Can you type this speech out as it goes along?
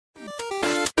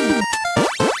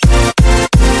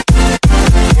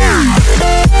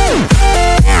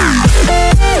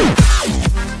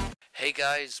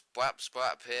guys,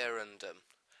 Bwap here, and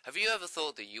have you ever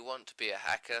thought that you want to be a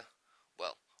hacker?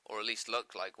 Well, or at least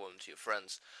look like one to your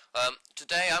friends.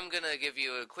 Today I'm going to give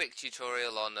you a quick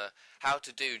tutorial on how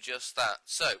to do just that.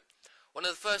 So, one of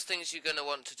the first things you're going to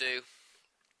want to do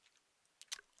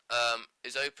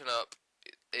is open up,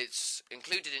 it's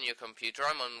included in your computer,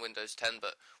 I'm on Windows 10,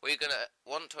 but what you're going to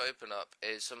want to open up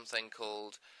is something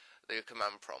called the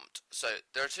command prompt. So,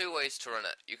 there are two ways to run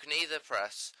it. You can either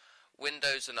press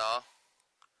Windows and R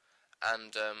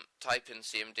and type in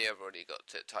CMD. I've already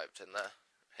got it typed in there.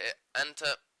 Hit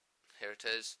enter, here it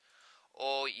is.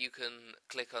 Or you can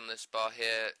click on this bar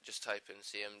here, just type in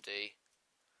CMD,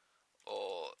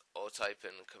 or type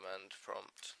in command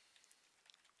prompt.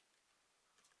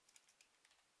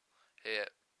 Here,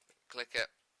 click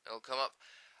it, it'll come up.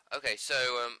 Okay,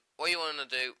 so what you want to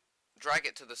do, drag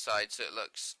it to the side so it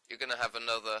looks, you're going to have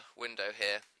another window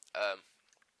here.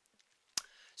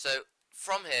 So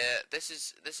from here, this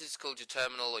is called your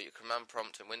terminal or your command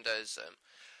prompt in Windows.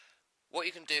 What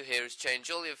you can do here is change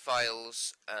all your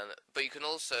files, but you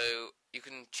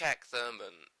can check them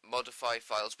and modify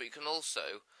files, but you can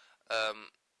also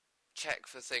check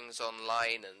for things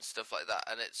online and stuff like that,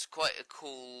 and it's quite a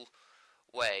cool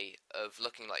way of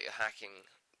looking like you're hacking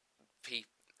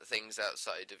things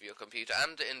outside of your computer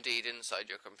and indeed inside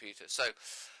your computer. So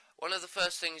one of the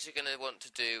first things you're going to want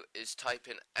to do is type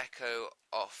in echo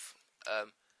off.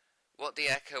 What the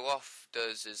echo off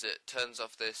does is it turns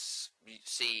off this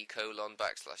C:/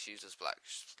 users /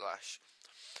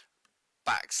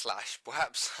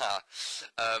 perhaps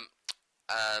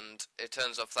and it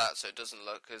turns off that so it doesn't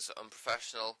look as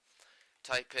unprofessional.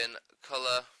 Type in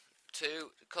color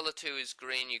 2. Color 2 is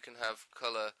green. You can have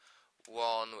color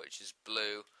 1, which is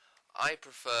blue. I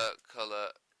prefer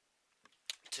color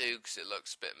 2 because it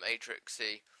looks a bit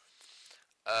matrixy.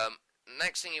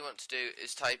 Next thing you want to do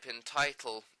is type in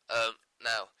title.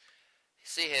 Now,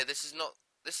 see here, this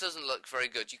doesn't look very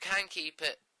good. You can keep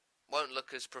it, won't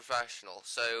look as professional.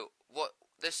 So what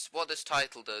this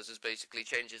title does is basically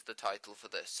changes the title for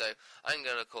this. So I'm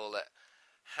going to call it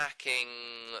hacking.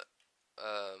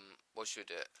 What should we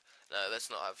do it? No, let's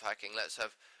not have hacking. Let's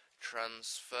have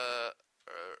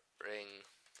transferring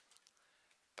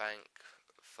bank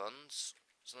funds,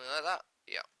 something like that.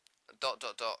 Yeah. ...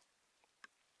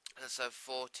 Let's have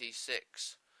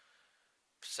 46%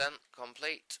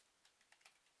 complete.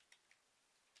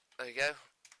 There you go.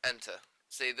 Enter.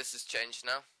 See, this has changed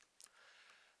now.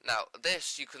 Now,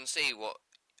 this you can see what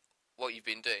you've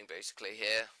been doing basically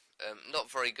here. Not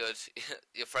very good.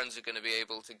 Your friends are going to be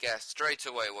able to guess straight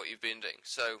away what you've been doing.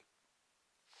 So,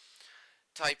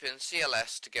 type in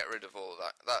CLS to get rid of all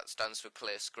that. That stands for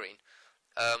clear screen.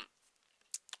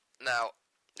 Now,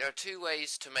 there are two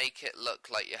ways to make it look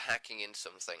like you're hacking in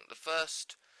something. The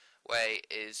first way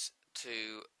is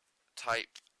to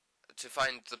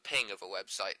find the ping of a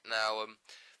website. Now,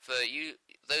 for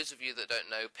those of you that don't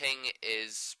know, ping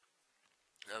is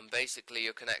basically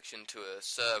your connection to a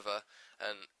server,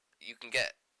 and you can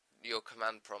get your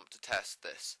command prompt to test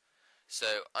this.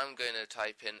 So I'm going to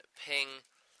type in ping.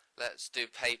 Let's do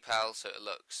PayPal so it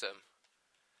looks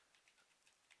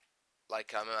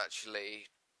like I'm actually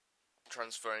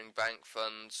transferring bank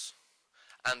funds.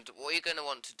 And what you're going to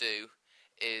want to do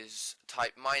is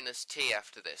type -T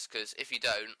after this, because if you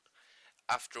don't,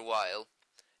 after a while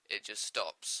it just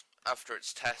stops. After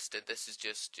it's tested, this is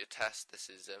just your test. This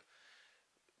is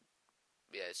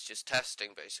yeah, it's just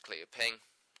testing basically a ping,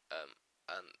 and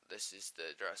this is the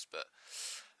address. But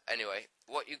anyway,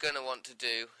 what you're going to want to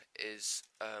do is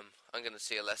I'm going to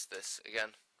CLS this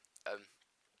again.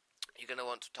 You're going to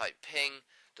want to type ping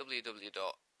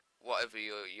www. Whatever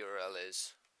your URL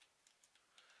is,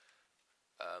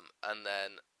 and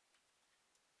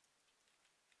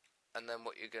then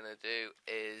what you're going to do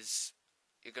is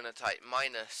you're going to type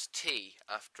 -T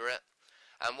after it,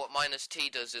 and what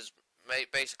 -T does is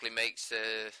basically makes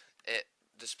it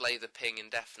display the ping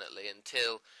indefinitely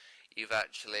until you've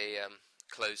actually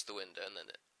closed the window, and then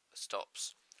it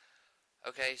stops.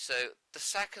 Okay, so the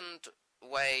second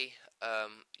way,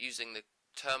 using the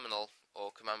terminal or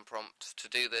command prompt to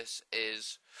do this,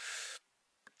 is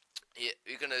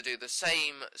you're going to do the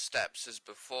same steps as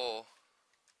before.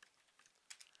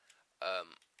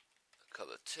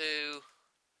 Color 2.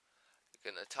 You're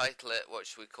going to title it. What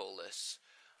should we call this?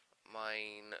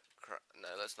 Minecraft.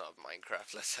 No, let's not have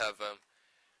Minecraft. Let's have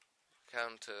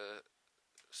Counter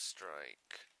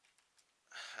Strike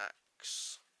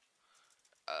hacks.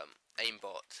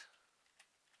 Aimbot.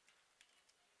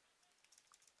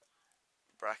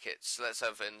 Brackets, let's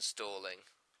have installing.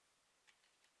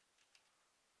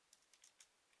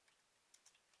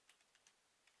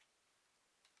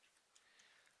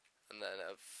 And and then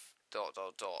have ...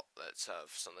 let's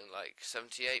have something like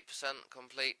 78%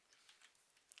 complete.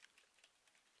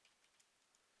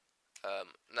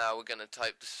 Now we're going to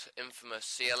type this infamous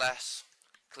CLS,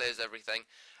 clears everything,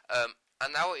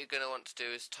 and now what you're going to want to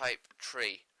do is type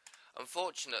tree.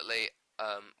 Unfortunately,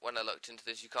 when I looked into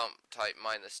this, you can't type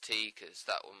 -t because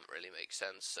that wouldn't really make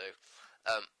sense. So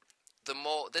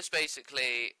this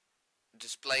basically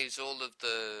displays all of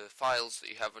the files that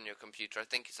you have on your computer. I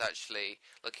think it's actually,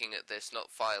 looking at this,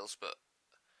 not files but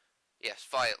yes,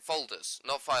 folders,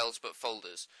 not files but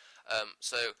folders.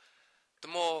 So the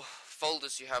more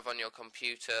folders you have on your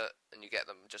computer, and you get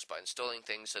them just by installing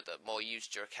things, so the more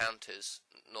used your account is.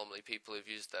 Normally people who've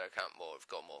used their account more have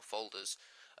got more folders,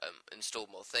 installed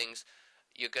more things.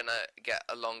 You're gonna get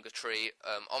a longer tree.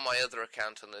 On my other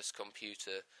account on this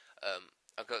computer,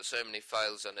 I've got so many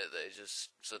files on it that it just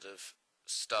sort of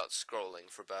starts scrolling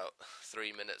for about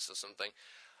 3 minutes or something.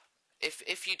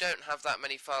 If you don't have that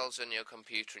many files on your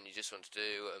computer and you just want to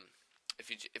do if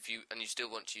you still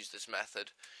want to use this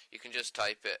method, you can just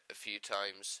type it a few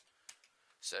times,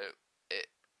 so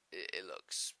it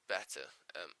looks better.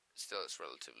 Still, it's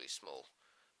relatively small,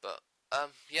 but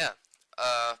yeah,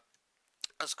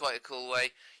 that's quite a cool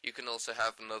way. You can also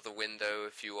have another window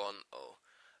if you want, or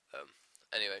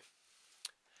anyway.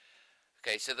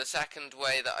 Okay, so the second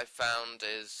way that I found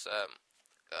is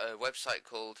a website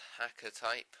called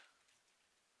Hackertyper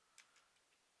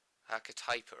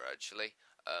actually.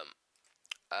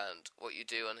 And what you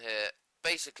do on here,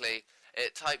 basically,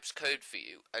 it types code for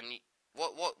you, and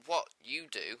what you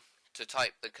do to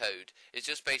type the code is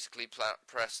just basically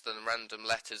press the random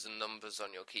letters and numbers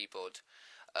on your keyboard,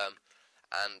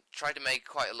 and try to make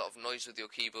quite a lot of noise with your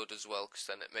keyboard as well, because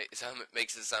then it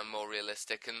makes it sound more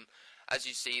realistic. And as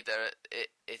you see there,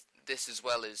 this as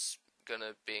well is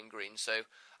gonna be in green. So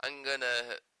I'm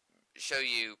gonna show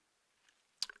you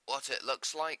what it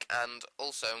looks like, and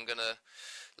also I'm gonna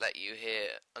let you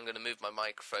hear. I'm gonna move my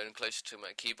microphone closer to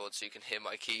my keyboard so you can hear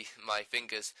my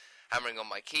fingers hammering on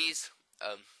my keys.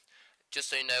 Just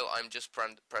so you know, I'm just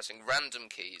pressing random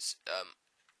keys.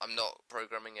 I'm not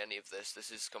programming any of this.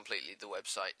 This is completely the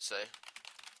website. So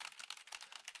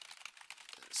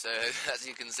as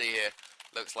you can see here,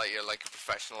 looks like you're like a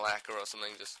professional hacker or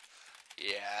something. Just,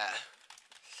 yeah,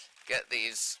 get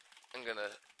these. I'm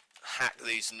gonna hack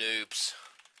these noobs.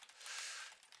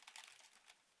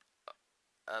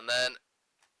 And then,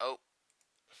 oh,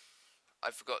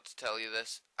 I forgot to tell you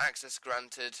this. Access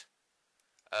granted.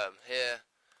 Here.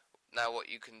 Now what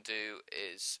you can do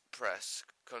is press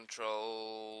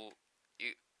Control.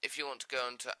 If you want to go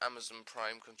into Amazon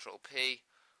Prime, Control P.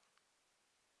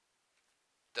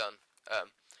 Done.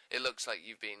 It looks like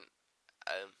you've been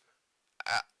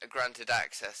granted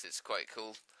access. It's quite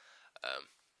cool.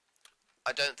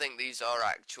 I don't think these are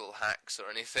actual hacks or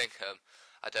anything.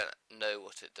 I don't know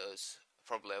what it does.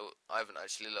 Probably I haven't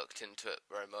actually looked into it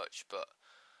very much, but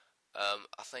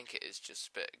I think it is just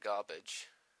a bit garbage.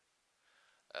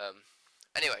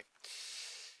 Anyway,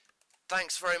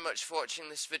 thanks very much for watching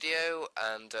this video,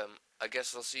 and I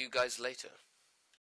guess I'll see you guys later.